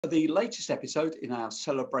The latest episode in our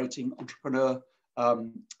Celebrating Entrepreneur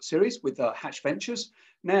series with Haatch Ventures.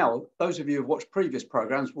 Now, those of you who have watched previous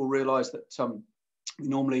programs will realise that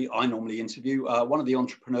I normally interview one of the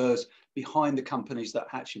entrepreneurs behind the companies that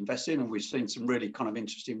Haatch invests in, and we've seen some really kind of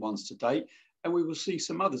interesting ones to date, and we will see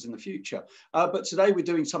some others in the future. But today we're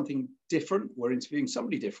doing something different. We're interviewing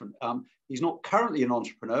somebody different. He's not currently an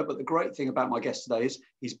entrepreneur, but the great thing about my guest today is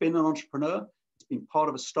he's been an entrepreneur, he's been part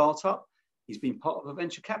of a startup, he's been part of a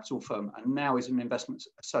venture capital firm, and now is an investment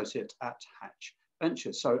associate at Haatch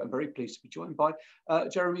Ventures. So I'm very pleased to be joined by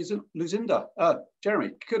Jeremy Luzinda.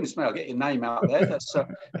 Jeremy, goodness me, I'll get your name out there. Let's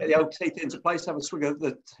get the old teeth into place, have a swig of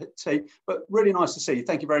the tea. But really nice to see you.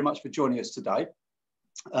 Thank you very much for joining us today.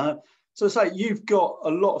 So say you've got a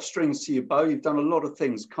lot of strings to your bow. You've done a lot of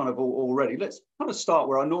things kind of already. Let's kind of start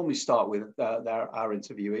where I normally start with our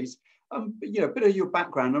interviewees. But, a bit of your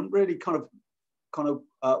background and really kind of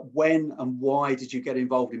when and why did you get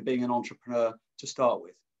involved in being an entrepreneur to start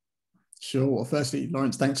with? Sure. Well, firstly,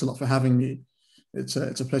 Lawrence, thanks a lot for having me. It's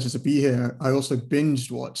a pleasure to be here. I also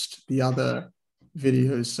binge watched the other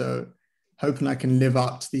videos, so hoping I can live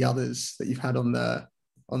up to the others that you've had on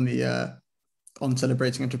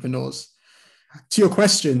Celebrating Entrepreneurs. To your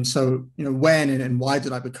question, so when and why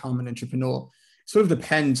did I become an entrepreneur? It sort of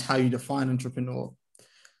depends how you define entrepreneur.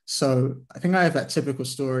 So I think I have that typical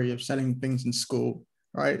story of selling things in school,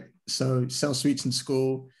 right? So sell sweets in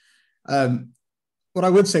school. What I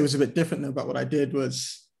would say was a bit different about what I did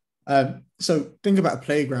was, so think about a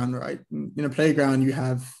playground, right? In a playground, you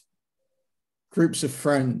have groups of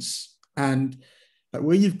friends, and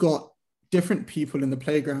where you've got different people in the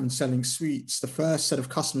playground selling sweets, the first set of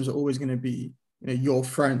customers are always going to be your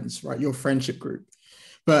friends, right? Your friendship group.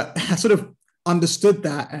 But I sort of understood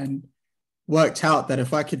that and worked out that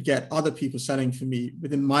if I could get other people selling for me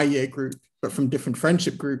within my year group, but from different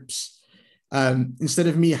friendship groups, instead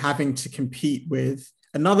of me having to compete with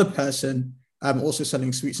another person also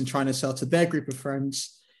selling sweets and trying to sell to their group of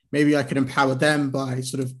friends, maybe I could empower them by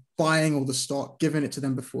sort of buying all the stock, giving it to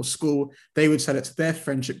them before school. They would sell it to their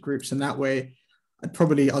friendship groups. And that way I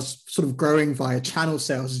was sort of growing via channel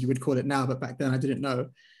sales, as you would call it now, but back then I didn't know.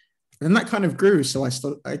 And that kind of grew. So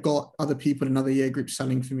I got other people in other year groups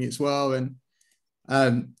selling for me as well. And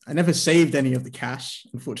I never saved any of the cash,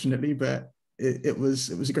 unfortunately, but it was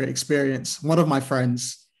a great experience. One of my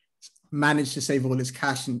friends managed to save all his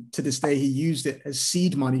cash, and to this day, he used it as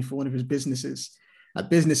seed money for one of his businesses. That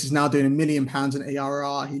business is now doing £1 million in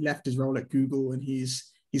ARR. He left his role at Google and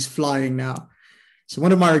he's flying now. So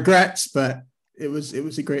one of my regrets, but it was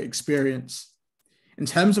a great experience. In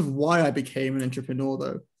terms of why I became an entrepreneur,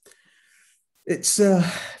 though, it's a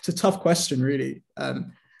tough question, really.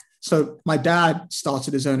 So my dad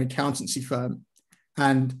started his own accountancy firm,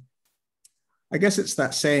 and I guess it's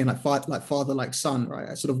that saying, like father, like son, right?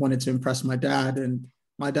 I sort of wanted to impress my dad, and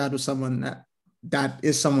my dad is someone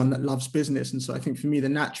that loves business. And so I think for me, the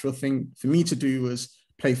natural thing for me to do was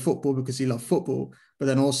play football because he loved football, but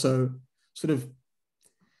then also sort of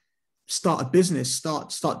start a business,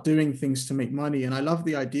 start doing things to make money. And I love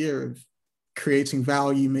the idea of creating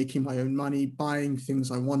value, making my own money, buying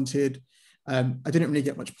things I wanted. I didn't really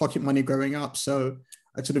get much pocket money growing up, so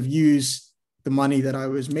I sort of used the money that I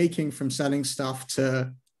was making from selling stuff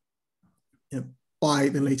to buy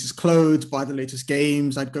the latest clothes, buy the latest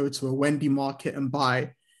games. I'd go to a Wendy market and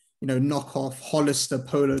buy, knockoff Hollister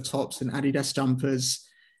polo tops and Adidas jumpers,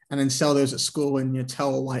 and then sell those at school and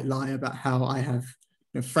tell a white lie about how I have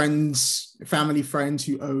family friends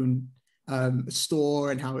who own a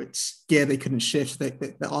store and how it's gear they couldn't shift.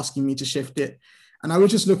 They're asking me to shift it. And I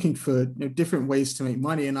was just looking for different ways to make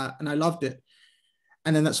money, and I loved it.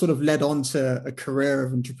 And then that sort of led on to a career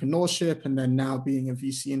of entrepreneurship, and then now being a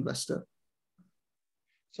VC investor.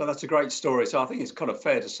 So that's a great story. So I think it's kind of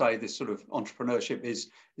fair to say this sort of entrepreneurship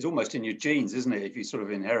is almost in your genes, isn't it? If you sort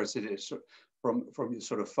of inherited it from your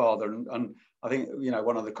sort of father. And I think,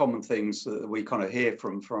 one of the common things that we kind of hear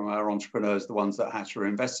from our entrepreneurs, the ones that Haatch are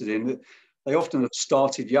invested in, they often have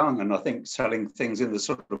started young, and I think selling things in the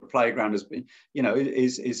sort of playground has been,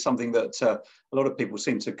 is something that a lot of people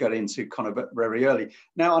seem to get into kind of very early.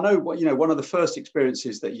 Now, I know one of the first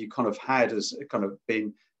experiences that you kind of had as kind of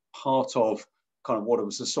being part of kind of what it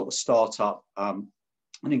was a sort of startup,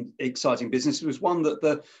 an exciting business. It was one that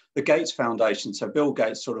the Gates Foundation, so Bill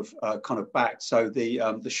Gates sort of kind of backed. So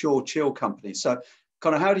the Sure Chill company. So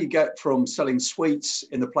kind of how do you get from selling sweets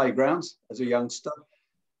in the playgrounds as a youngster,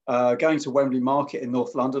 going to Wembley Market in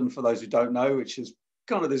North London, for those who don't know, which is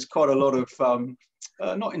kind of, there's quite a lot of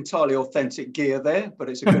not entirely authentic gear there, but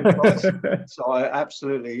it's a good price. So I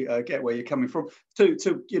absolutely get where you're coming from.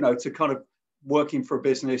 To kind of working for a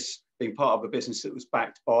business, being part of a business that was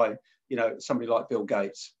backed by, somebody like Bill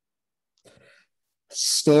Gates?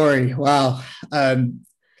 Story. Wow.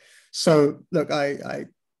 So look, I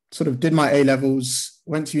sort of did my A-levels,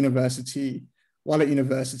 went to university. While at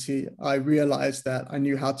university, I realized that I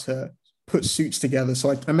knew how to put suits together.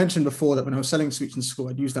 So I mentioned before that when I was selling suits in school,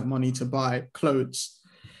 I'd use that money to buy clothes.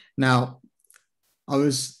 Now,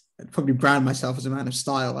 I'd probably brand myself as a man of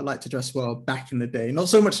style. I like to dress well back in the day, not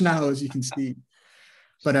so much now, as you can see.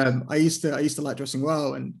 But I used to like dressing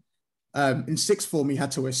well. And in sixth form, we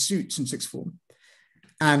had to wear suits in sixth form.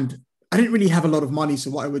 And I didn't really have a lot of money.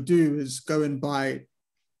 So what I would do is go and buy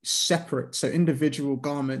separate, so individual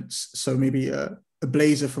garments. So maybe a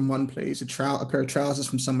blazer from one place, a pair of trousers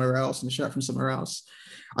from somewhere else, and a shirt from somewhere else.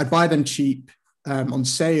 I'd buy them cheap on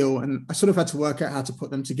sale. And I sort of had to work out how to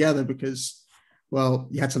put them together because, well,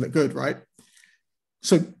 you had to look good, right?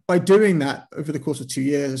 So by doing that over the course of 2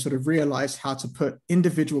 years, I sort of realized how to put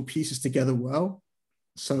individual pieces together well.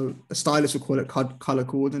 So a stylist would call it color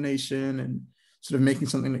coordination and sort of making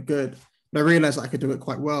something look good. But I realized I could do it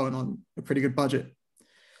quite well and on a pretty good budget.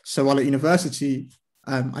 So while at university,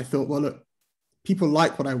 I thought, well, look, people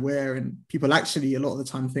like what I wear, and people actually a lot of the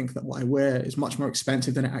time think that what I wear is much more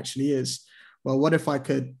expensive than it actually is. Well, what if I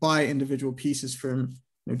could buy individual pieces from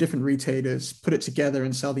different retailers, put it together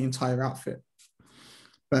and sell the entire outfit,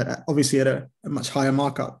 but obviously at a much higher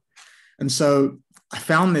markup. And so I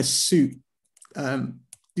found this suit,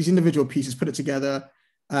 these individual pieces, put it together.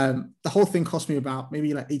 The whole thing cost me about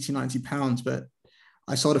maybe like 80, 90 pounds, but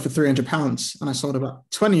I sold it for 300 pounds, and I sold about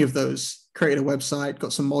 20 of those, created a website,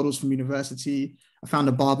 got some models from university. I found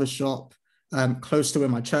a barber shop close to where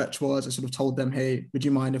my church was. I sort of told them, hey, would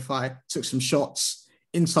you mind if I took some shots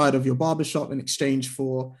inside of your barbershop in exchange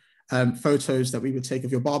for photos that we would take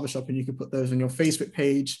of your barbershop, and you could put those on your Facebook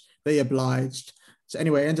page. They obliged. So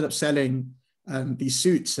anyway, I ended up selling these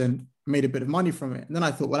suits and made a bit of money from it. And then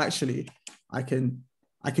I thought, well, actually, I can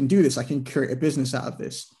do this. I can create a business out of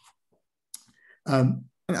this. And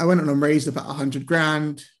I went and raised about 100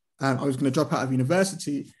 grand. I was going to drop out of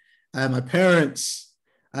university. My parents,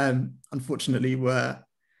 unfortunately, were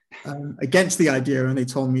against the idea, and they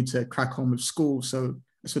told me to crack on with school. So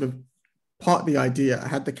I sort of parked the idea. I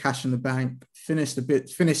had the cash in the bank, finished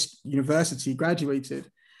university, graduated.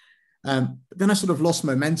 But then I sort of lost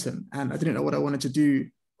momentum, and I didn't know what I wanted to do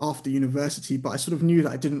after university, but I sort of knew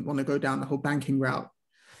that I didn't want to go down the whole banking route.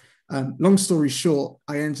 Long story short,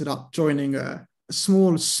 I ended up joining a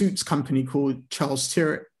small suits company called Charles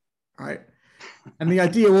Tyrwhitt, right? And the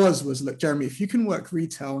idea was, look, Jeremy, if you can work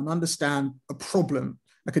retail and understand a problem,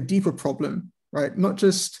 like a deeper problem, right? Not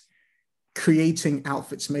just creating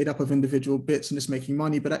outfits made up of individual bits and just making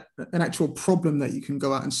money, but an actual problem that you can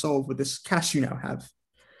go out and solve with this cash you now have.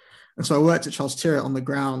 And so I worked at Charles Tyrwhitt on the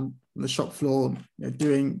ground, on the shop floor,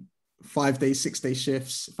 doing 5-day, 6-day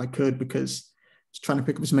shifts if I could, because I was trying to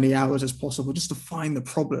pick up as many hours as possible just to find the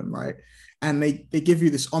problem, right? And they give you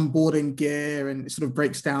this onboarding gear, and it sort of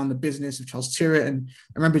breaks down the business of Charles Tyrwhitt. And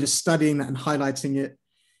I remember just studying that and highlighting it.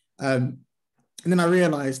 And then I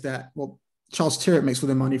realized that, well, Charles Tyrwhitt makes all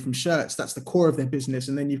their money from shirts. That's the core of their business.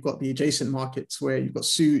 And then you've got the adjacent markets where you've got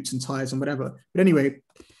suits and ties and whatever. But anyway,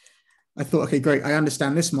 I thought, okay, great. I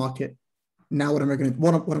understand this market. Now what am I going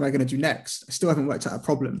to do next? I still haven't worked out a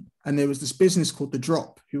problem. And there was this business called The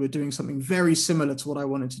Drop who were doing something very similar to what I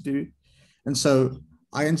wanted to do. And so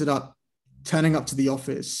I ended up turning up to the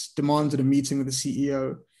office, demanded a meeting with the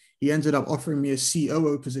CEO. He ended up offering me a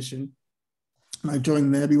COO position. And I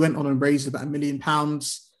joined there. We went on and raised about £1 million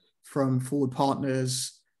from Forward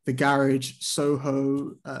Partners, The Garage,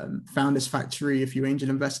 Soho, Founders Factory, a few angel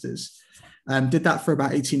investors. Did that for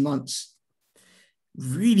about 18 months.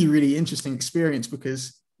 Really, really interesting experience,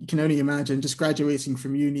 because you can only imagine just graduating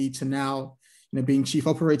from uni to now, being chief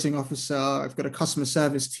operating officer. I've got a customer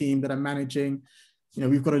service team that I'm managing.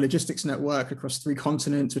 We've got a logistics network across 3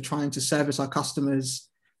 continents. We're trying to service our customers.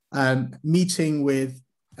 Meeting with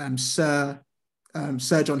Sir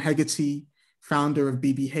John Hegarty, founder of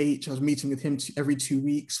BBH. I was meeting with him every 2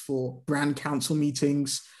 weeks for brand council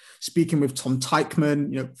meetings, speaking with Tom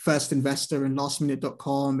Teichmann, first investor in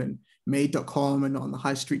lastminute.com and made.com and on the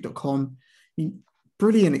highstreet.com.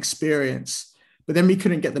 Brilliant experience. But then we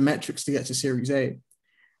couldn't get the metrics to get to Series A.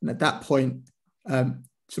 And at that point,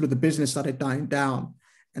 sort of the business started dying down.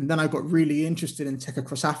 And then I got really interested in tech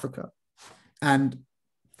across Africa. And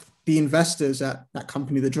the investors at that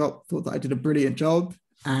company, The Drop, thought that I did a brilliant job.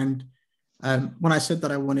 And when I said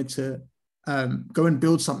that I wanted to go and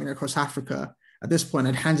build something across Africa, at this point,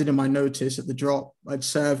 I'd handed in my notice at The Drop. I'd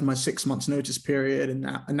served my 6 months notice period. And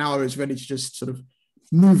now I was ready to just sort of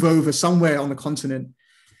move over somewhere on the continent.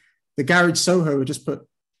 The Garage Soho had just put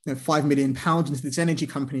 £5 million into this energy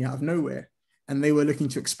company out of nowhere, and they were looking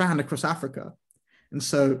to expand across Africa. And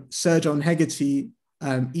so Sir John Hegarty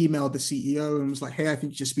emailed the CEO and was like, hey, I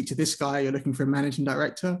think you should speak to this guy. You're looking for a managing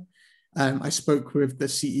director. I spoke with the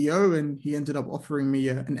CEO and he ended up offering me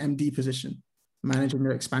an MD position, managing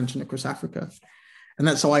their expansion across Africa. And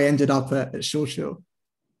that's how I ended up at Churchill.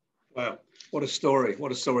 Wow. What a story.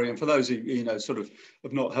 What a story. And for those who, sort of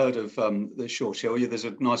have not heard of the Churchill, there's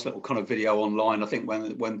a nice little kind of video online. I think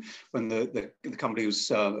when the company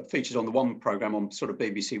was featured on the One programme on sort of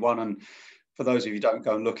BBC One. And for those of you who don't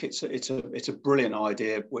go and look, it's a brilliant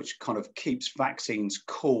idea which kind of keeps vaccines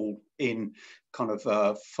cool in kind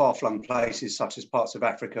of far-flung places such as parts of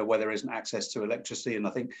Africa where there isn't access to electricity. And I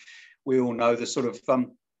think we all know the sort of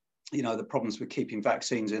the problems with keeping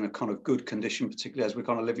vaccines in a kind of good condition, particularly as we're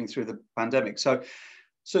kind of living through the pandemic. So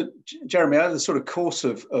Jeremy, over the sort of course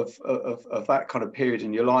of that kind of period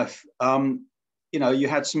in your life, you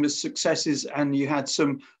had some successes and you had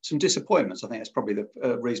some disappointments. I think that's probably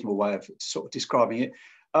the reasonable way of sort of describing it.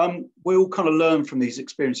 We all kind of learn from these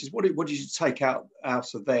experiences. What did you take out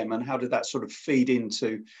of them, and how did that sort of feed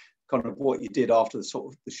into kind of what you did after the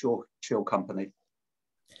sort of the Churchill company?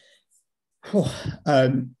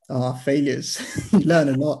 Failures. You learn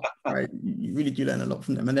a lot, right? You really do learn a lot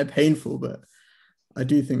from them, and they're painful, but I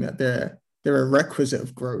do think that they're a requisite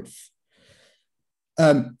of growth.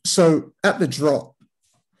 So at the drop,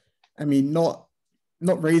 I mean, not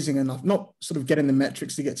raising enough, not sort of getting the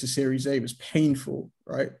metrics to get to Series A was painful,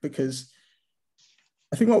 right? Because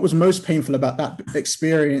I think what was most painful about that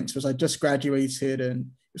experience was I just graduated and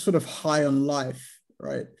you're sort of high on life,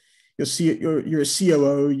 right? You're a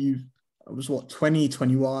COO, I was 20,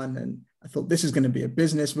 21, and I thought this is going to be a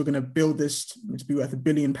business. We're going to build this to be worth £1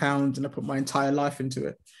 billion, and I put my entire life into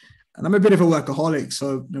it. And I'm a bit of a workaholic,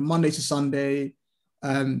 so Monday to Sunday,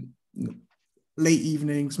 late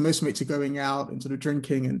evenings, most mates are going out and sort of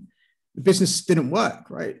drinking, and the business didn't work,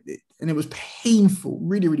 right? And it was painful,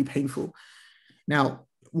 really, really painful. Now,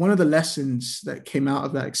 one of the lessons that came out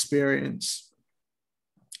of that experience,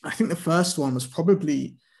 I think the first one was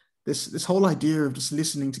probably this whole idea of just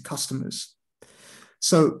listening to customers.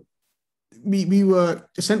 So we were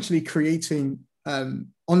essentially creating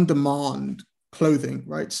on-demand clothing,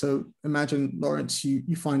 right? So imagine, Lawrence,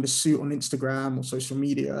 you find a suit on Instagram or social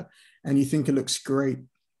media and you think it looks great.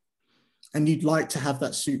 And you'd like to have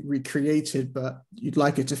that suit recreated, but you'd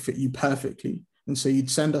like it to fit you perfectly. And so you'd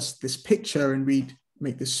send us this picture and we'd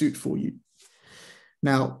make the suit for you.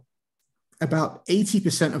 Now, about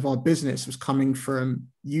 80% of our business was coming from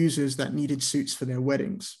users that needed suits for their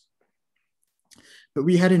weddings. But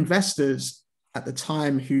we had investors at the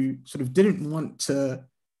time who sort of didn't want to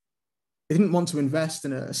invest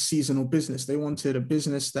in a seasonal business. They wanted a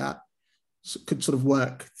business that could sort of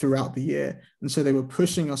work throughout the year. And so they were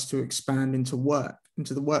pushing us to expand into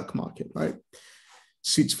the work market, right?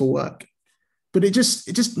 Suits for work. But it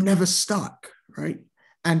just never stuck, right?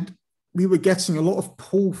 And we were getting a lot of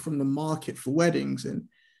pull from the market for weddings. And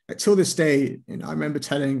until this day, I remember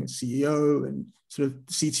telling the CEO and sort of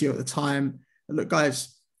the CTO at the time, look,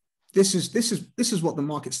 guys, this is what the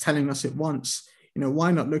market's telling us it wants.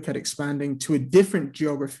 Why not look at expanding to a different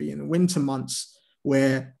geography in the winter months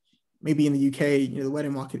where maybe in the UK, the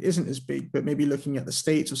wedding market isn't as big, but maybe looking at the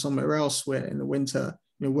States or somewhere else where in the winter,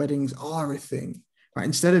 weddings are a thing, right?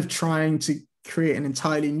 Instead of trying to create an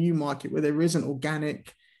entirely new market where there is an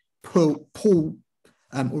organic pull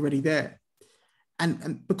already there.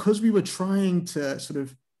 And because we were trying to sort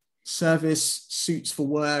of service suits for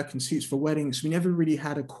work and suits for weddings, we never really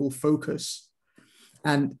had a core focus.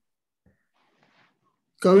 And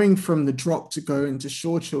going from the drop to go into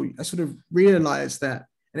Churchill, I sort of realized that,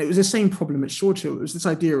 and it was the same problem at Churchill, it was this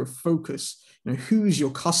idea of focus. Who's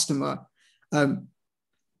your customer?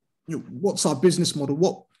 What's our business model?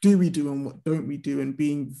 What do we do and what don't we do? And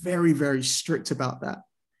being very, very strict about that.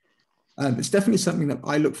 It's definitely something that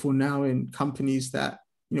I look for now in companies that,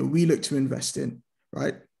 we look to invest in,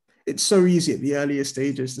 right? It's so easy at the earlier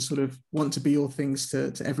stages to sort of want to be all things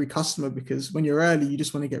to every customer, because when you're early, you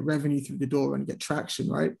just want to get revenue through the door and get traction,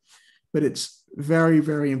 right? But it's very,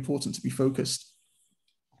 very important to be focused.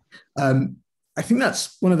 I think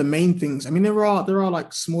that's one of the main things. I mean, there are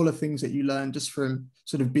like smaller things that you learn just from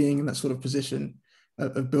sort of being in that sort of position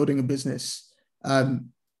of building a business.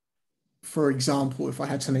 For example, if I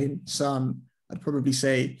had to name some, I'd probably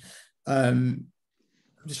say, I'm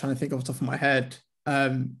just trying to think off the top of my head,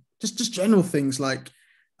 just general things like,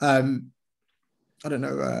 I don't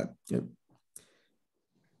know,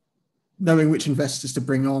 knowing which investors to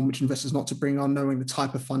bring on, which investors not to bring on, knowing the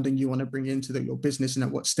type of funding you want to bring into your business and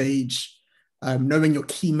at what stage. knowing your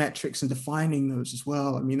key metrics and defining those as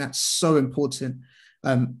well. I mean, that's so important.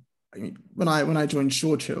 I mean, when I joined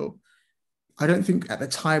Churchill, I don't think at the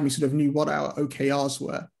time we sort of knew what our OKRs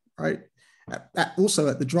were, right? Also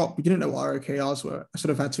at the drop, we didn't know what our OKRs were. I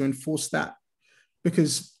sort of had to enforce that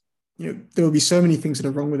because there will be so many things that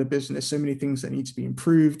are wrong with a business, so many things that need to be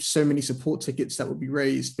improved, so many support tickets that will be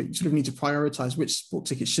raised, but you sort of need to prioritize which support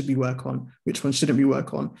tickets should we work on, which ones shouldn't we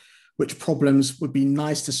work on, which problems would be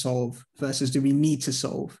nice to solve versus do we need to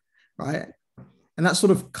solve, right? And that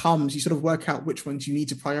sort of comes, you sort of work out which ones you need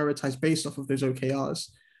to prioritize based off of those OKRs,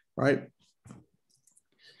 right?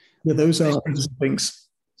 Yeah, those are things.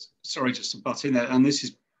 Sorry, just to butt in there. And this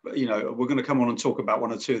is, we're going to come on and talk about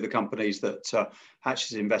one or two of the companies that Haatch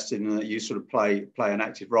has invested in and that you sort of play an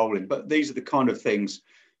active role in. But these are the kind of things,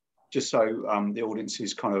 just so the audience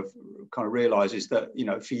is kind of realizes that,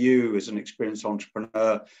 for you as an experienced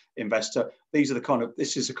entrepreneur, investor, this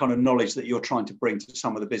is the kind of knowledge that you're trying to bring to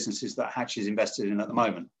some of the businesses that Haatch is invested in at the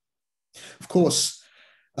moment. Of course.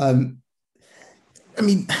 I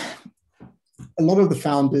mean, a lot of the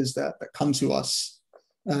founders that come to us,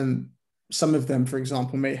 some of them, for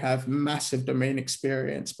example, may have massive domain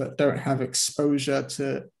experience, but don't have exposure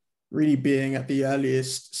to really being at the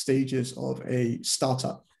earliest stages of a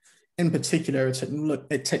startup, in particular,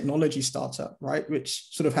 a technology startup, right? Which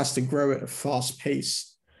sort of has to grow at a fast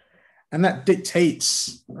pace. And that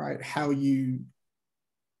dictates, right, how you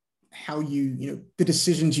the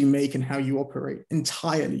decisions you make and how you operate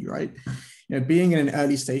entirely, right? Being in an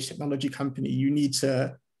early stage technology company, you need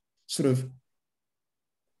to sort of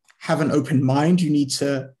have an open mind. You need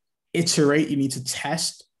to iterate. You need to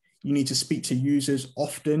test. You need to speak to users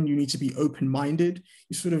often. You need to be open-minded.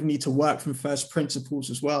 You sort of need to work from first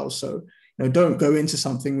principles as well. So, don't go into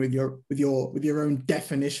something with your own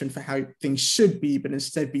definition for how things should be, but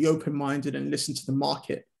instead be open-minded and listen to the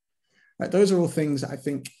market. Right? Those are all things that I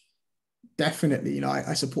think definitely,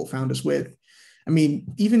 I support founders with. I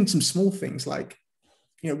mean, even some small things like,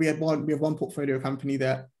 we have one portfolio company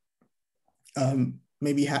that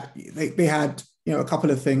maybe they had a couple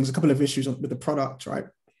of issues with the product, right?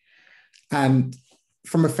 And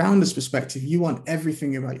from a founder's perspective, you want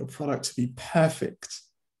everything about your product to be perfect,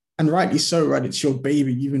 and rightly so, right? It's your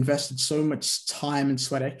baby. You've invested so much time and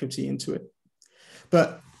sweat equity into it,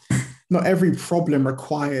 but not every problem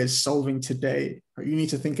requires solving today. Right? You need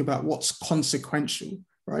to think about what's consequential,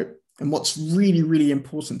 right? And what's really, really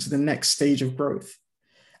important to the next stage of growth.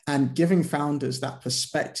 And giving founders that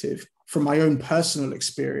perspective from my own personal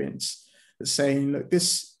experience, that saying, look,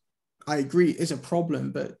 this, I agree, is a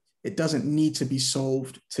problem, but it doesn't need to be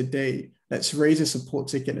solved today. Let's raise a support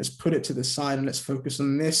ticket, let's put it to the side, and let's focus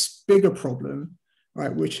on this bigger problem,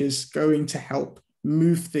 right, which is going to help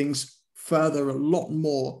move things further a lot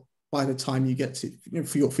more by the time you get to,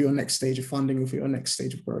 for your next stage of funding or for your next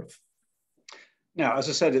stage of growth. Now, as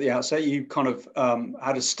I said at the outset, you kind of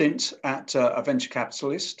had a stint at a venture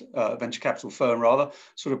capital firm, rather,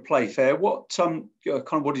 sort of Playfair. What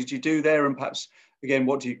what did you do there, and perhaps again,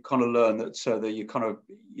 what do you kind of learn that you kind of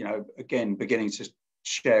again beginning to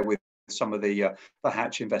share with some of the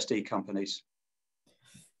Haatch investee companies?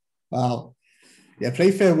 Wow, yeah,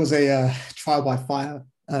 Playfair was a trial by fire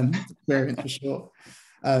experience for sure.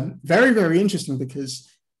 Very, very interesting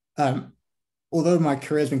because although my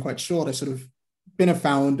career has been quite short, I sort of been a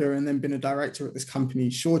founder and then been a director at this company.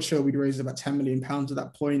 Shortshire, we'd raised about £10 million at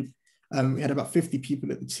that point. We had about 50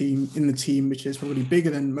 people in the team, which is probably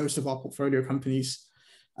bigger than most of our portfolio companies.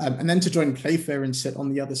 And then to join Playfair and sit on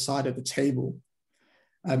the other side of the table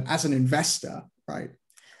as an investor, right?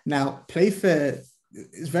 Now, Playfair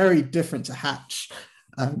is very different to Haatch.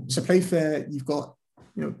 So Playfair, you've got,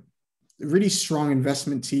 a really strong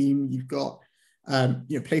investment team. You've got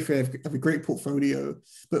Playfair have a great portfolio,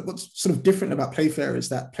 but what's sort of different about Playfair is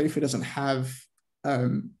that Playfair doesn't have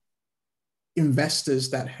investors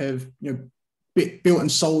that have built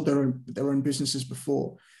and sold their own businesses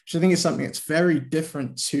before, which I think is something that's very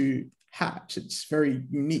different to Haatch. It's very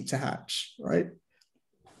unique to Haatch, right?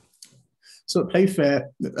 So at Playfair,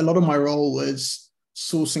 a lot of my role was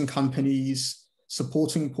sourcing companies,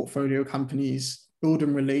 supporting portfolio companies,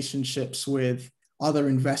 building relationships with other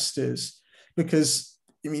investors. Because,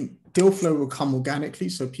 deal flow will come organically.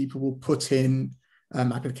 So people will put in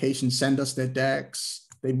applications, send us their decks.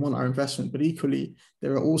 They want our investment. But equally,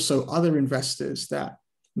 there are also other investors that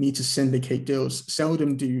need to syndicate deals.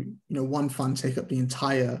 Seldom do, one fund take up the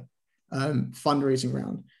entire fundraising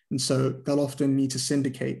round. And so they'll often need to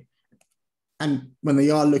syndicate. And when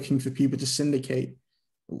they are looking for people to syndicate,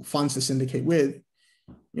 or funds to syndicate with,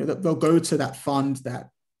 they'll go to that fund that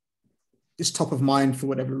is top of mind for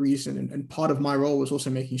whatever reason. And part of my role was also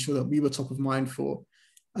making sure that we were top of mind for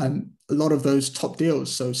a lot of those top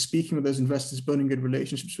deals. So speaking with those investors, building good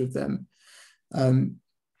relationships with them. And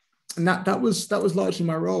that was largely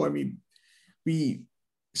my role. I mean, we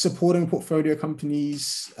supporting portfolio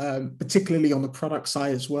companies, particularly on the product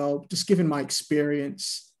side as well, just given my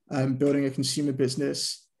experience building a consumer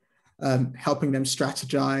business, helping them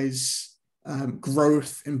strategize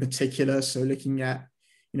growth in particular. So looking at,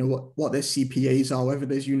 what their CPAs are, whether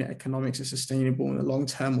those unit economics are sustainable in the long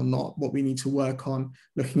term or not, what we need to work on,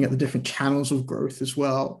 looking at the different channels of growth as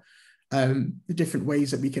well, the different ways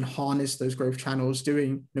that we can harness those growth channels,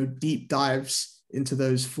 doing deep dives into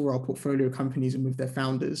those for our portfolio companies and with their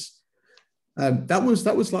founders. That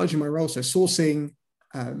was largely my role. So sourcing,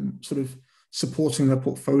 sort of supporting the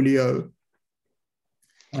portfolio,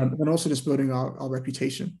 and also just building our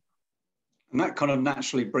reputation. And that kind of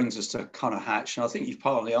naturally brings us to kind of Haatch. And I think you've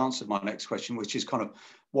partly answered my next question, which is kind of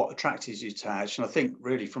what attracted you to Haatch. And I think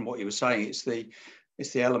really from what you were saying, it's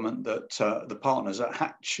the element that the partners at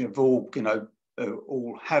Haatch have all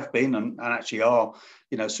have been and actually are,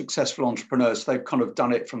 successful entrepreneurs. They've kind of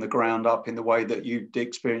done it from the ground up in the way that you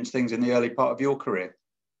experienced things in the early part of your career.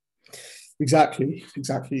 Exactly. I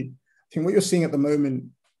think what you're seeing at the moment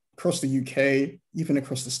across the UK, even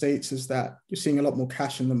across the States, is that you're seeing a lot more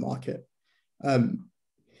cash in the market.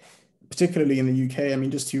 Particularly in the UK, I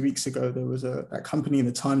mean, just 2 weeks ago, there was a company in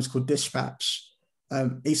the Times called Dispatch.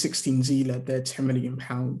 A16Z led their £10 million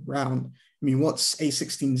round. I mean, what's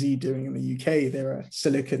A16Z doing in the UK? They're a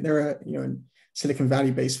Silicon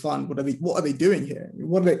Valley based fund. What are they doing here?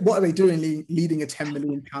 What are they doing leading a £10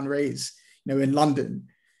 million raise, in London,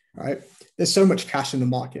 right? There's so much cash in the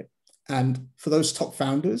market. And for those top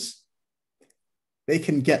founders, they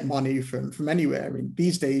can get money from anywhere. I mean,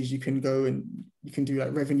 these days you can go and you can do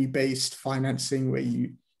like revenue-based financing where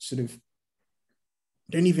you sort of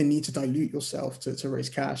don't even need to dilute yourself to raise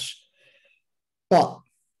cash. But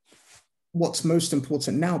what's most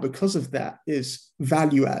important now because of that is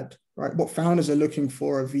value add, right? What founders are looking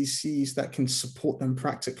for are VCs that can support them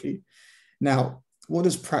practically. Now, what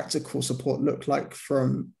does practical support look like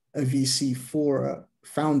from a VC for a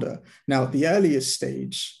founder? Now, at the earliest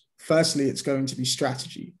stage, firstly, it's going to be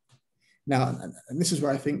strategy. Now, and this is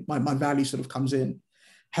where I think my value sort of comes in.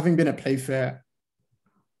 Having been at Playfair,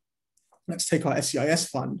 let's take our SCIS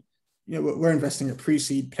fund. We're investing at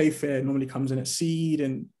pre-seed. Playfair normally comes in at seed,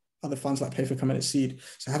 and other funds like Playfair come in at seed.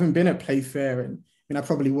 So having been at Playfair, and I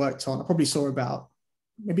probably saw about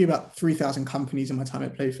 3,000 companies in my time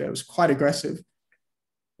at Playfair. It was quite aggressive.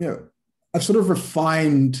 I've sort of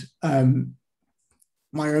refined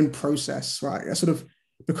my own process, right?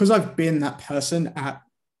 Because I've been that person at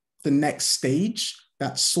the next stage,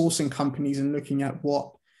 that sourcing companies and looking at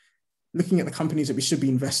the companies that we should be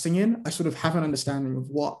investing in, I sort of have an understanding of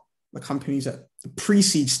what the companies at the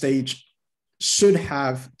pre-seed stage should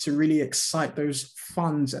have to really excite those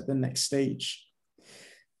funds at the next stage.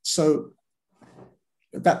 So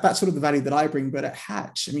that's sort of the value that I bring. But at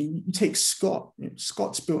Haatch, I mean, you take Scott.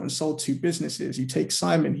 Scott's built and sold 2 businesses. You take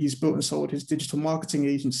Simon, he's built and sold his digital marketing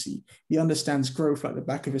agency. He understands growth like the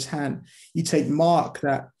back of his hand. You take Mark,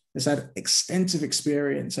 that has had extensive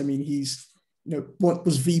experience. I mean, he's, what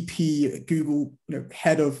was VP at Google,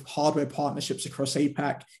 head of hardware partnerships across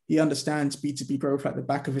APAC. He understands B2B growth like the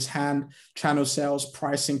back of his hand, channel sales,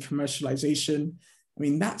 pricing, commercialization. I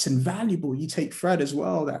mean, that's invaluable. You take Fred as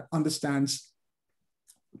well, that understands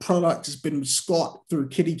product, has been with Scott through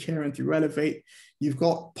Kiddie Care and through Elevate. You've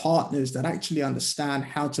got partners that actually understand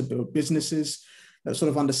how to build businesses, that sort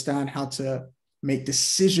of understand how to make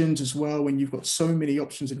decisions as well when you've got so many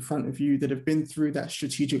options in front of you, that have been through that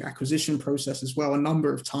strategic acquisition process as well a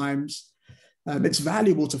number of times. It's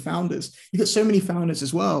valuable to founders. You've got so many founders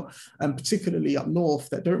as well, particularly up north,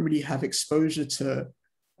 that don't really have exposure to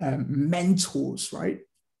mentors, right?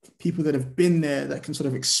 People that have been there that can sort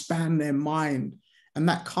of expand their mind. And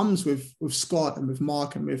that comes with Scott and with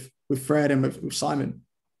Mark and with Fred and with Simon.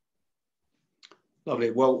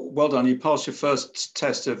 Lovely. Well done. You passed your first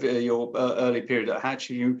test of your early period at Haatch.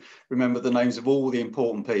 You remember the names of all the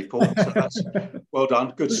important people. So that's well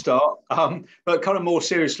done. Good start. But kind of more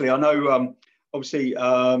seriously, I know obviously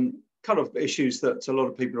kind of issues that a lot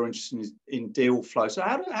of people are interested in deal flow. So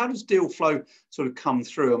how does deal flow sort of come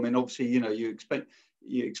through? I mean, obviously,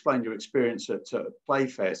 you explained your experience at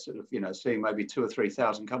Playfair, sort of, seeing maybe 2,000 or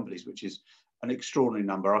 3,000 companies, which is an extraordinary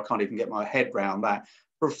number. I can't even get my head around that.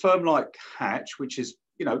 For a firm like Haatch, which is,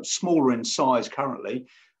 smaller in size currently,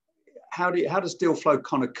 how does deal flow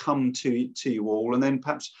kind of come to you all? And then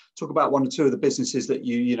perhaps talk about 1 or 2 of the businesses that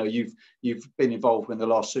you've been involved with in the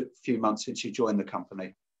last few months since you joined the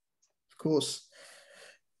company. Of course.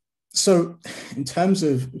 So in terms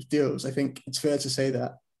of deals, I think it's fair to say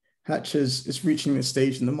that Haatch is reaching this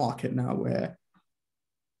stage in the market now where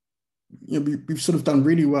we've sort of done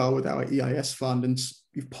really well with our EIS fund, and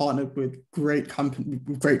we've partnered with great companies,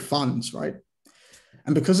 with great funds, right?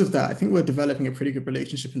 And because of that, I think we're developing a pretty good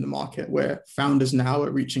relationship in the market where founders now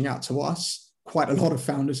are reaching out to us. Quite a lot of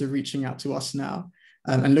founders are reaching out to us now,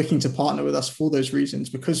 and looking to partner with us for those reasons,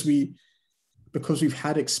 because we've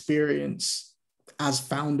had experience as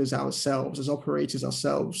founders ourselves, as operators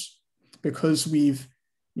ourselves, because we've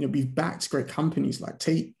backed great companies like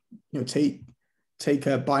take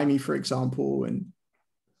Buy Me, for example, and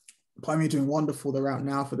Buy Me are doing wonderful. They're out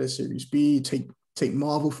now for their Series B. Take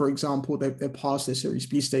Marvel, for example, they're past their Series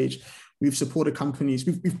B stage. We've supported companies.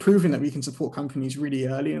 We've proven that we can support companies really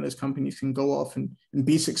early, and those companies can go off and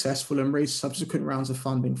be successful and raise subsequent rounds of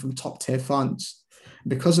funding from top tier funds.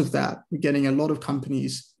 Because of that, we're getting a lot of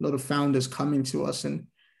companies, a lot of founders coming to us and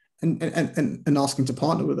asking to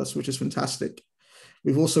partner with us, which is fantastic.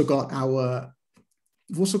 We've also got our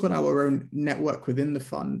own network within the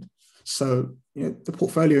fund. So, the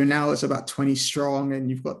portfolio now is about 20 strong, and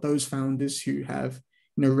you've got those founders who have,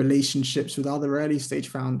 relationships with other early stage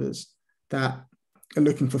founders that are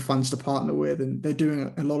looking for funds to partner with. And they're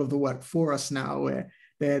doing a lot of the work for us now, where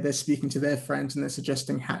they're speaking to their friends and they're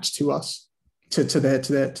suggesting Haatch to us, to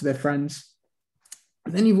their friends.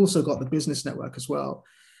 And then you've also got the business network as well.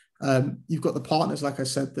 You've got the partners, like I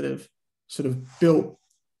said, that have sort of built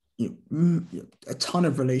a ton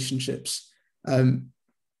of relationships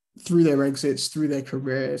through their exits, through their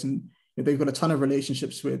careers, and they've got a ton of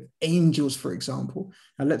relationships with angels, for example.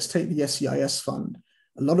 And let's take the SEIS fund.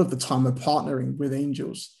 A lot of the time we're partnering with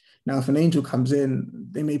angels. Now, if an angel comes in,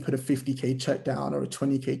 they may put a 50K check down or a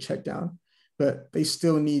 20K check down, but they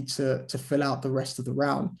still need to fill out the rest of the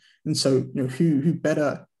round. And so, who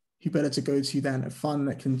better to go to than a fund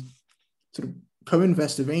that can sort of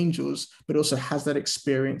co-invest with angels, but also has that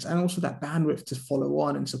experience and also that bandwidth to follow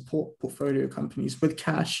on and support portfolio companies with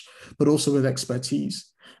cash, but also with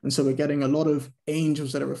expertise. And so we're getting a lot of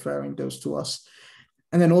angels that are referring those to us.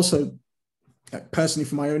 And then also, personally,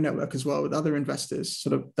 for my own network as well, with other investors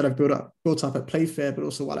sort of that I've built up at Playfair, but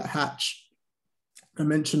also while at Haatch. I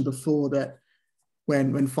mentioned before that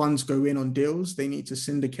when funds go in on deals, they need to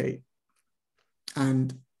syndicate.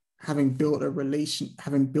 And having built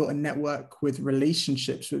a network with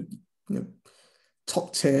relationships with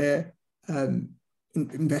top tier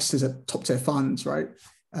investors at top tier funds, right?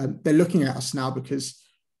 They're looking at us now because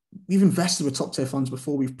we've invested with top tier funds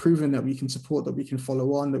before. We've proven that we can support, that we can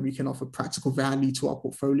follow on, that we can offer practical value to our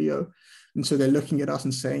portfolio. And so they're looking at us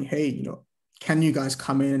and saying, hey, can you guys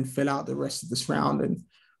come in and fill out the rest of this round?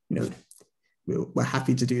 And, we're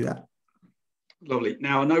happy to do that. Lovely.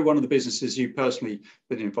 Now, I know one of the businesses you personally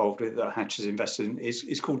been involved with that Haatch has invested in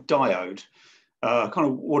is called Diode. Kind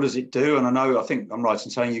of what does it do? And I think I'm right in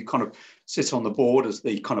saying you kind of sit on the board as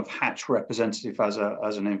the kind of Haatch representative as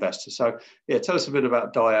an investor. So yeah, tell us a bit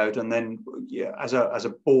about Diode, and then as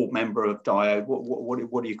a board member of Diode,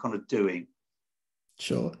 what are you kind of doing?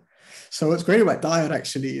 Sure. So what's great about Diode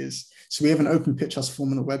actually is, so we have an open pitch us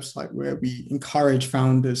form on the website where we encourage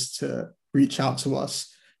founders to reach out to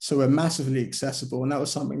us. So we're massively accessible. And that was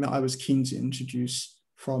something that I was keen to introduce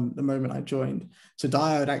from the moment I joined. So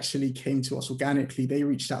Diode actually came to us organically. They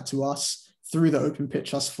reached out to us through the open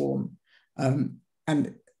pitch us form.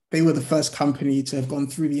 And they were the first company to have gone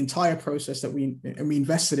through the entire process and we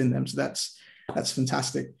invested in them. So that's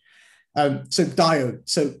fantastic. So Diode,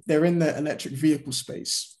 so they're in the electric vehicle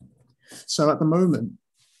space. So at the moment,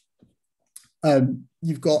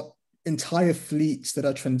 you've got entire fleets that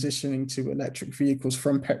are transitioning to electric vehicles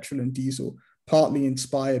from petrol and diesel, partly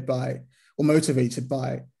inspired by or motivated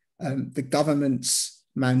by the government's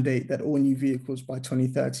mandate that all new vehicles by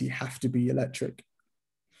 2030 have to be electric.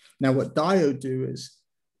 Now, what Diode do is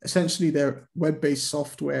essentially they're web-based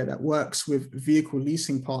software that works with vehicle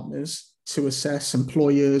leasing partners to assess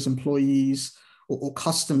employers, employees, or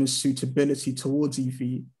customers' suitability towards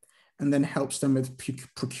EV, and then helps them with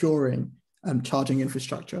procuring charging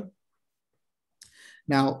infrastructure.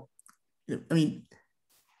 Now, I mean,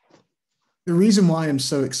 the reason why I'm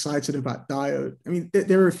so excited about Diode, I mean,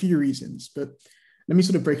 there are a few reasons, but let me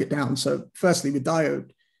sort of break it down. So firstly, with Diode,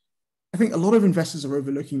 I think a lot of investors are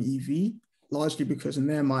overlooking EV, largely because in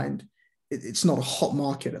their mind, it's not a hot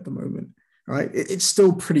market at the moment, right? It's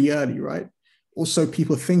still pretty early, right? Also,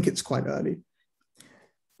 people think it's quite early.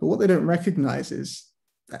 But what they don't recognize is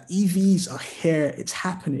that EVs are here, it's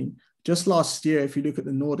happening. Just last year, if you look at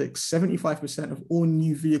the Nordics, 75% of all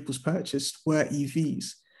new vehicles purchased were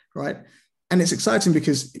EVs, right? And it's exciting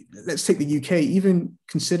because let's take the UK, even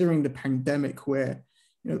considering the pandemic where,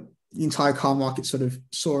 the entire car market sort of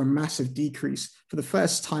saw a massive decrease. For the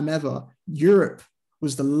first time ever, Europe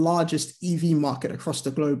was the largest EV market across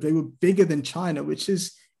the globe. They were bigger than China, which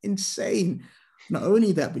is insane. Not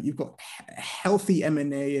only that, but you've got a healthy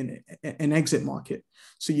M&A and an exit market.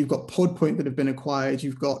 So you've got PodPoint that have been acquired.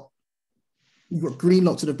 You've got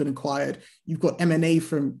Greenlots that have been acquired. You've got M&A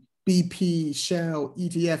from BP, Shell,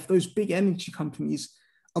 EDF. Those big energy companies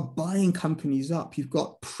are buying companies up. You've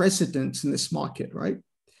got precedents in this market, right?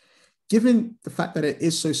 Given the fact that it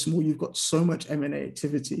is so small, you've got so much M&A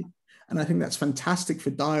activity. And I think that's fantastic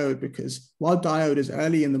for Diode, because while Diode is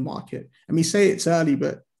early in the market, and we say it's early,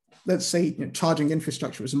 but let's say charging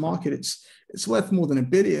infrastructure as a market, it's worth more than $1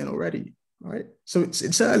 billion already, right? So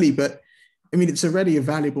it's early, but I mean, it's already a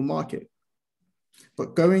valuable market.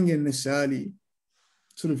 But going in this early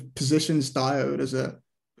sort of positions Diode as a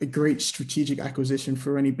great strategic acquisition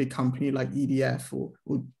for any big company like EDF or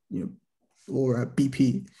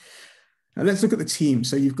BP. Now let's look at the team.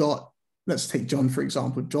 So let's take John, for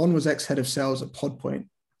example. John was ex-head of sales at PodPoint.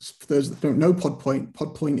 For those that don't know PodPoint,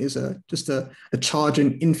 PodPoint is just a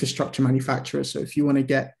charging infrastructure manufacturer. So if you want to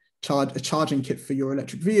get a charging kit for your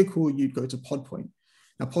electric vehicle, you'd go to PodPoint.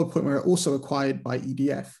 Now PodPoint were also acquired by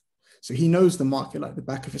EDF. So he knows the market like the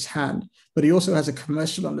back of his hand, but he also has a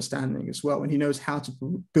commercial understanding as well, and he knows how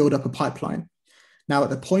to build up a pipeline. Now, at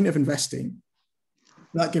the point of investing,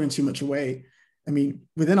 without giving too much away, I mean,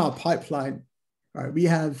 within our pipeline, right, we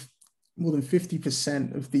have more than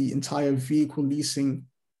 50% of the entire vehicle leasing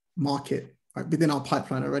market, right, within our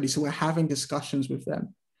pipeline already. So we're having discussions with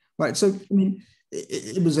them, right? So, I mean,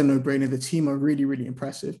 it was a no-brainer. The team are really, really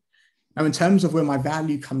impressive. Now, in terms of where my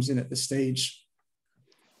value comes in at this stage,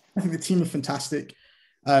 I think the team are fantastic.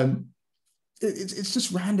 It's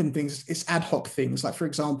just random things. It's ad hoc things. Like, for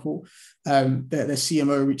example, their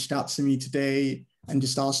CMO reached out to me today and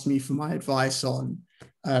just asked me for my advice on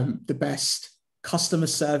the best customer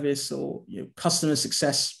service or customer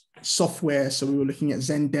success software. So we were looking at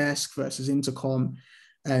Zendesk versus Intercom.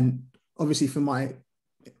 And obviously from my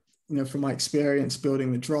experience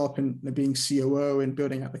building the Drop and being COO and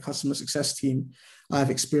building out the customer success team, I have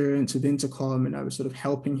experience with Intercom, and I was sort of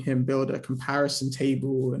helping him build a comparison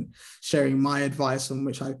table and sharing my advice on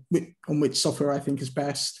which software I think is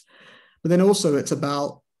best. But then also it's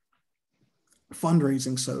about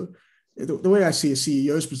fundraising. So the way I see a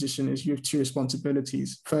CEO's position is you have two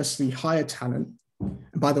responsibilities. Firstly, hire talent. And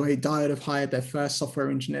by the way, Diode have hired their first software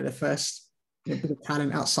engineer, their first bit of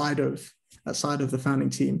talent outside of the founding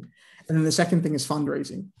team. And then the second thing is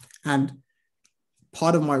fundraising. And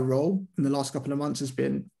part of my role in the last couple of months has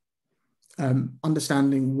been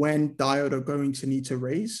understanding when Diode are going to need to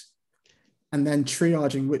raise, and then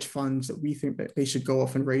triaging which funds that we think that they should go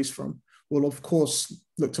off and raise from. We'll of course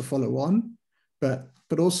look to follow on, but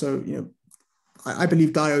also, I believe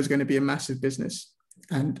Diode is going to be a massive business.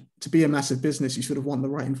 And to be a massive business, you sort of want the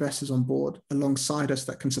right investors on board alongside us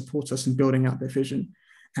that can support us in building out their vision.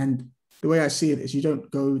 And the way I see it is you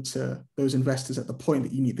don't go to those investors at the point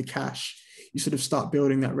that you need the cash. You sort of start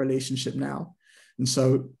building that relationship now. And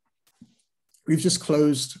so we've just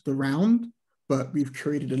closed the round, but we've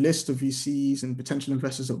created a list of VCs and potential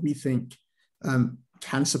investors that we think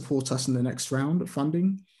can support us in the next round of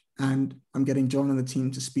funding. And I'm getting John and the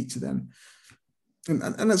team to speak to them.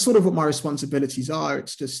 And that's sort of what my responsibilities are.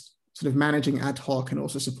 It's just sort of managing ad hoc and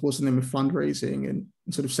also supporting them with fundraising and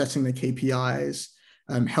sort of setting their KPIs,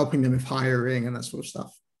 helping them with hiring and that sort of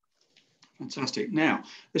stuff. Fantastic. Now,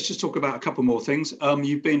 let's just talk about a couple more things.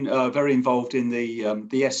 You've been very involved in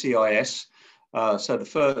the SEIS. So the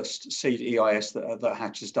first seed EIS that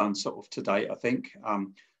Haatch has done sort of to date, I think,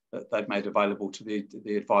 that they've made available to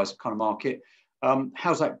the advisor kind of market.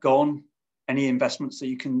 How's that gone? Any investments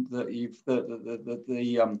that's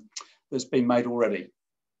been made already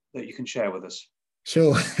that you can share with us?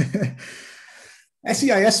 Sure.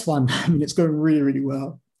 SEIS one, I mean, it's going really, really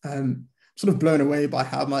well. Sort of blown away by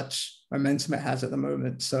how much momentum it has at the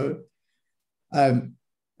moment. So, I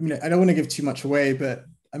mean, I don't want to give too much away, but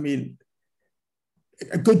I mean,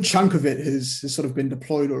 a good chunk of it has sort of been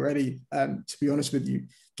deployed already, to be honest with you,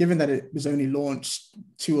 given that it was only launched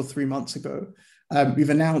 2 or 3 months ago. We've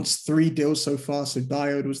announced 3 deals so far. So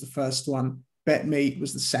Diode was the first one. BetMate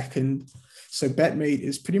was the second. So BetMate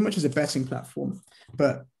is pretty much as a betting platform.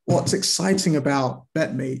 But what's exciting about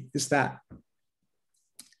BetMate is that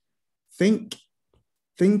think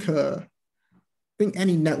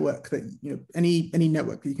any network that, any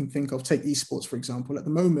network that you can think of, take esports, for example. At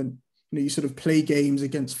the moment, you sort of play games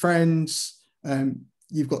against friends.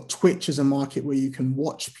 You've got Twitch as a market where you can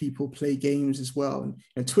watch people play games as well.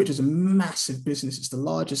 And Twitch is a massive business. It's the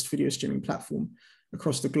largest video streaming platform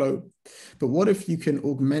across the globe. But what if you can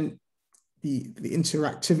augment the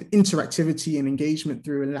interactivity and engagement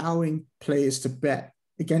through allowing players to bet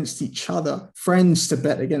against each other, friends to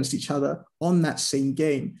bet against each other on that same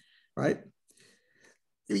game, right?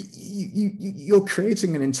 You're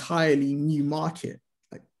creating an entirely new market.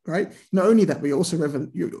 Right? Not only that, but you're also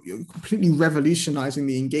you're completely revolutionizing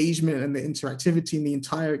the engagement and the interactivity and the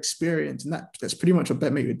entire experience. And that's pretty much what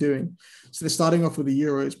BetMate are doing. So they're starting off with the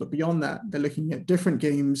Euros, but beyond that, they're looking at different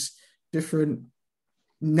games, different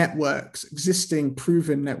networks, existing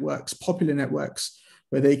proven networks, popular networks,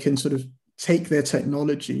 where they can sort of take their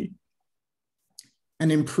technology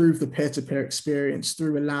and improve the peer-to-peer experience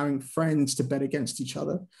through allowing friends to bet against each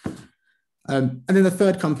other. And then the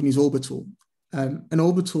third company is Orbital. And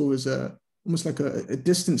Orbital is almost like a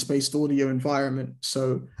distance-based audio environment.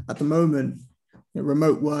 So at the moment,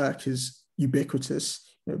 remote work is ubiquitous.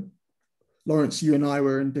 Lawrence, you and I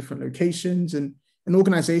were in different locations, and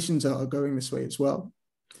organizations are going this way as well.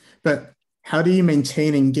 But how do you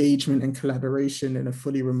maintain engagement and collaboration in a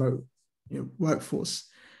fully remote workforce?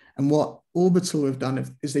 And what Orbital have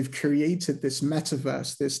done is they've created this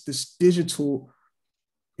metaverse, this digital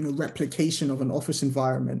replication of an office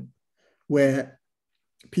environment where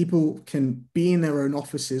people can be in their own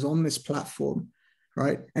offices on this platform,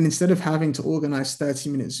 right? And instead of having to organize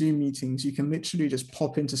 30-minute Zoom meetings, you can literally just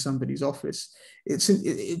pop into somebody's office.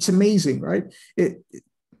 It's amazing, right? It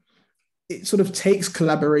sort of takes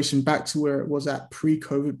collaboration back to where it was at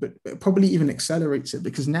pre-COVID, but it probably even accelerates it,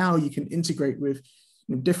 because now you can integrate with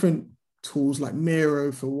different tools like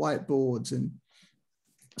Miro for whiteboards and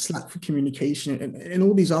Slack for communication and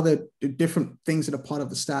all these other different things that are part of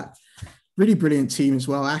the stack. Really brilliant team as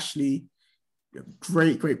well. Ashley,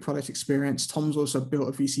 great product experience. Tom's also built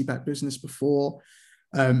a VC-backed business before,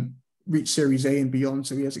 reached Series A and beyond.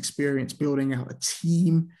 So he has experience building out a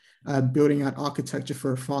team, building out architecture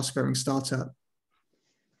for a fast-growing startup.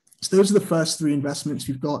 So those are the first three investments.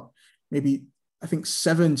 We've got maybe, I think,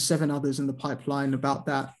 seven others in the pipeline about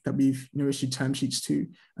that we've issued term sheets to,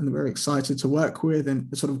 and that we're excited to work with, and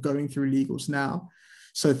they're sort of going through legals now.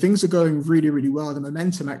 So things are going really, really well. The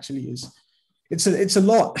momentum actually it's a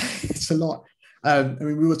lot. It's a lot. I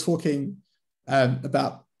mean, we were talking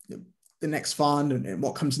about the next fund and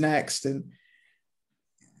what comes next. And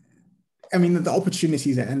I mean, the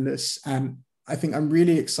opportunities are endless. And I think I'm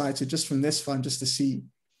really excited just from this fund, just to see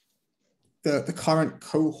the current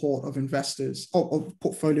cohort of investors, of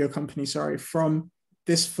portfolio companies, from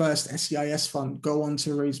this first SEIS fund go on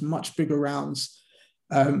to raise much bigger rounds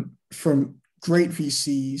from great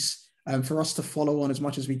VCs, for us to follow on as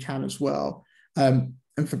much as we can as well. And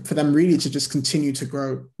for them really to just continue to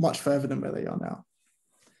grow much further than where they are now.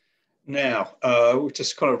 Now, we're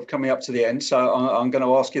just kind of coming up to the end. So I'm going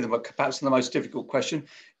to ask you perhaps the most difficult question.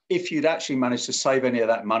 If you'd actually managed to save any of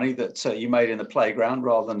that money that you made in the playground,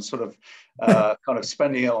 rather than sort of kind of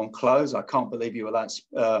spending it on clothes, I can't believe you were that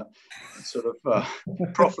sort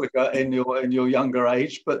of profligate in your younger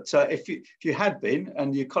age. But if you had been,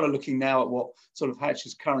 and you're kind of looking now at what sort of Haatch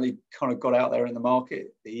has currently kind of got out there in the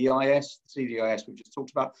market, the EIS, the CDIS we just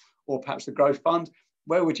talked about, or perhaps the growth fund,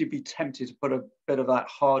 where would you be tempted to put a bit of that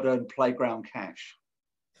hard-earned playground cash?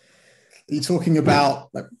 Are you talking about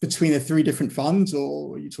like between the three different funds,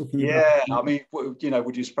 or are you talking about? Yeah, I mean,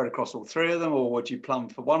 would you spread across all three of them, or would you plumb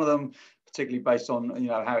for one of them, particularly based on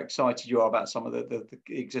how excited you are about some of the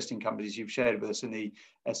existing companies you've shared with us in the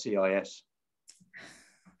SEIS?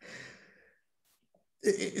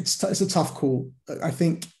 It's a tough call. I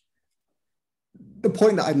think the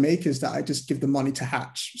point that I'd make is that I just give the money to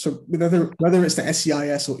Haatch. So whether it's the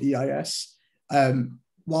SEIS or EIS,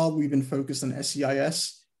 while we've been focused on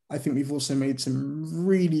SEIS, I think we've also made some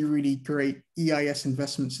really, really great EIS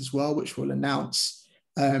investments as well, which we'll announce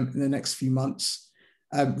in the next few months.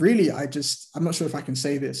 Really, I'm not sure if I can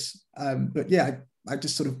say this, but yeah, I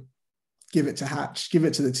just sort of give it to Haatch, give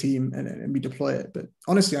it to the team, and we deploy it. But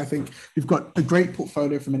honestly, I think we've got a great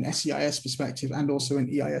portfolio from an SEIS perspective and also an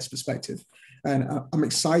EIS perspective. And I'm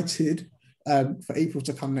excited for April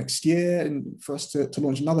to come next year and for us to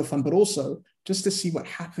launch another fund, but also just to see what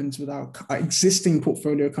happens with our existing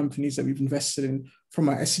portfolio companies that we've invested in from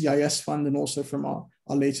our SEIS fund and also from our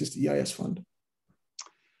latest EIS fund.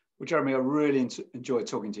 Well, Jeremy, I really enjoyed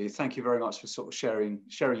talking to you. Thank you very much for sort of sharing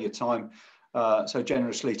your time so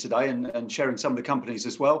generously today, and sharing some of the companies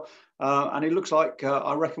as well. And it looks like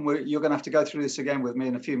I reckon you're going to have to go through this again with me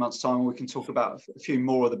in a few months' time, and we can talk about a few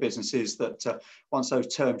more of the businesses that once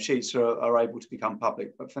those term sheets are able to become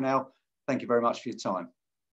public. But for now, thank you very much for your time.